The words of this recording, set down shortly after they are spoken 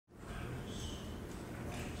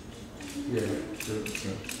Yeah, sure.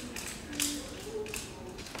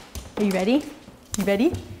 Are you ready? You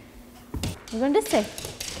ready? We're going this way.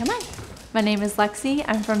 Come on. My name is Lexie.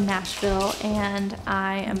 I'm from Nashville and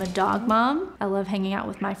I am a dog mom. I love hanging out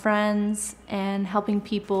with my friends and helping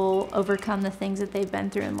people overcome the things that they've been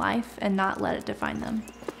through in life and not let it define them.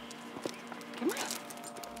 Come on.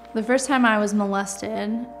 The first time I was molested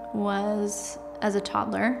was as a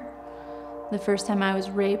toddler. The first time I was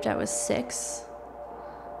raped, I was 6.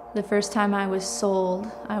 The first time I was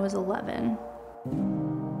sold, I was 11.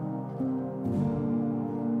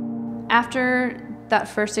 After that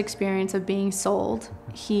first experience of being sold,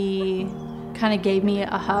 he kind of gave me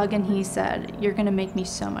a hug and he said, "You're gonna make me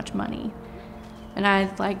so much money." And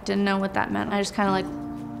I didn't know what that meant. I just kind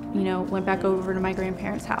of went back over to my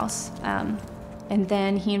grandparents' house. And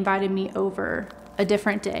then he invited me over a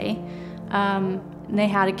different day. And they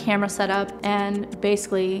had a camera set up and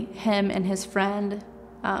basically him and his friend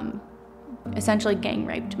essentially gang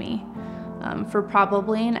raped me for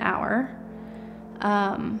probably an hour.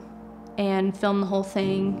 And filmed the whole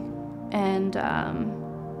thing. And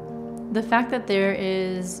the fact that there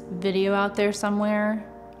is video out there somewhere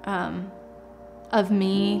of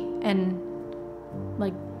me and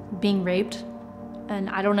being raped, and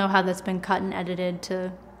I don't know how that's been cut and edited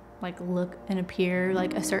to look and appear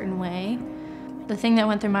a certain way. The thing that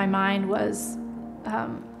went through my mind was,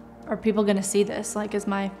 are people gonna see this? Is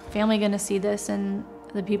my family gonna see this? And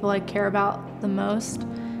the people I care about the most,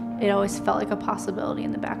 it always felt like a possibility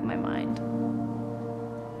in the back of my mind.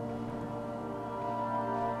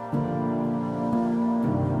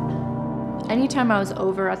 Anytime I was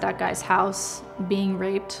over at that guy's house being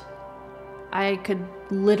raped, I could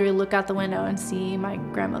literally look out the window and see my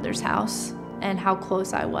grandmother's house and how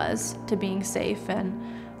close I was to being safe, and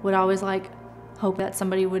would always hope that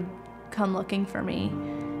somebody would come looking for me.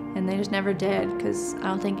 And they just never did, because I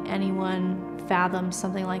don't think anyone fathoms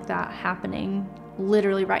something like that happening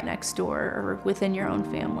literally right next door or within your own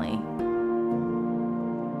family.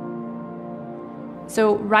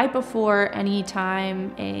 So right before any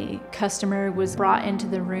time a customer was brought into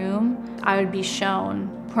the room, I would be shown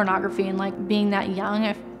pornography, and being that young,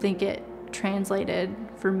 I think it translated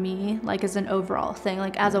for me as an overall thing,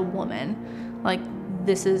 as a woman,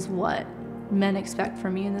 this is what men expect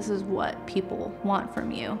from you and this is what people want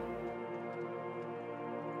from you.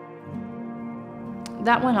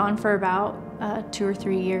 That went on for about 2 or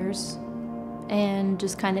 3 years and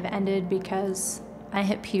just kind of ended because I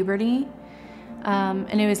hit puberty.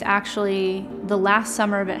 And it was actually, the last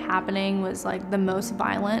summer of it happening was the most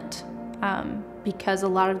violent because a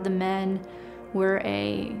lot of the men were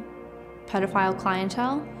a pedophile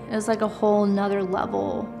clientele. It was a whole nother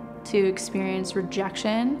level to experience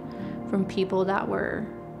rejection from people that were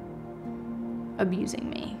abusing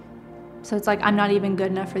me. So it's I'm not even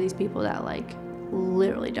good enough for these people that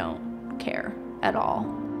literally don't care at all.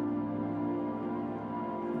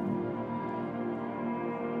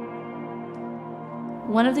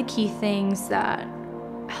 One of the key things that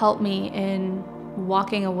helped me in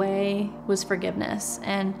walking away was forgiveness,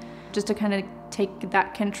 and just to kind of take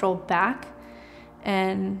that control back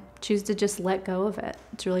and choose to just let go of it.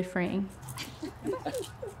 It's really freeing.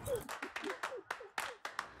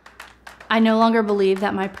 I no longer believe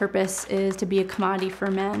that my purpose is to be a commodity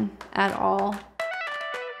for men at all.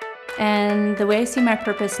 And the way I see my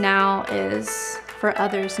purpose now is for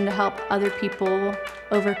others and to help other people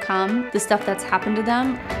overcome the stuff that's happened to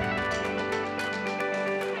them.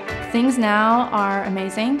 Things now are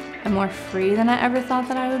amazing. I'm more free than I ever thought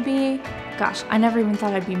that I would be. Gosh, I never even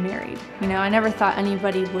thought I'd be married. I never thought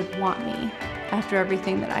anybody would want me after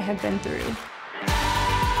everything that I had been through.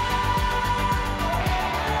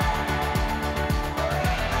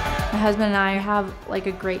 My husband and I have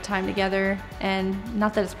a great time together, and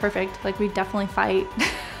not that it's perfect, we definitely fight,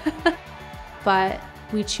 but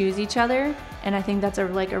we choose each other, and I think that's a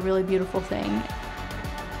really beautiful thing.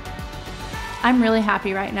 I'm really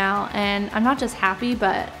happy right now, and I'm not just happy,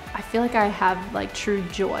 but I feel I have true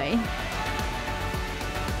joy.